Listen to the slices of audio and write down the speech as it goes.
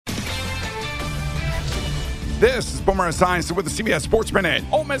This is Boomer Esiason with the CBS Sports Minute.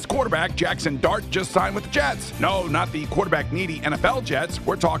 Ole Miss quarterback Jaxson Dart just signed with the Jets. No, not the quarterback-needy NFL Jets.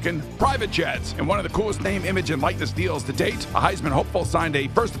 We're talking private jets. In one of the coolest name, image, and likeness deals to date, a Heisman hopeful signed a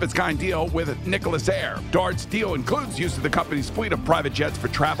first-of-its-kind deal with Nicholas Air. Dart's deal includes use of the company's fleet of private jets for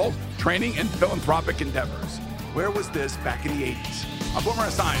travel, training, and philanthropic endeavors. Where was this back in the 80s? I'm Boomer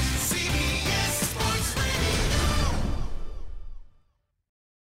Esiason.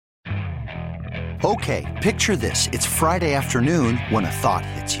 Okay, picture this. It's Friday afternoon when a thought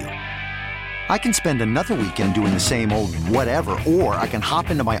hits you. I can spend another weekend doing the same old whatever, or I can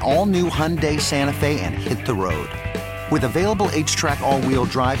hop into my all-new Hyundai Santa Fe and hit the road. With available H-Track all-wheel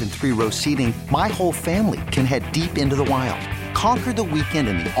drive and 3-row seating, my whole family can head deep into the wild. Conquer the weekend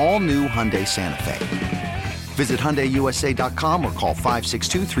in the all-new Hyundai Santa Fe. Visit HyundaiUSA.com or call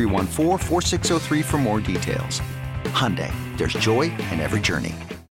 562-314-4603 for more details. Hyundai, there's joy in every journey.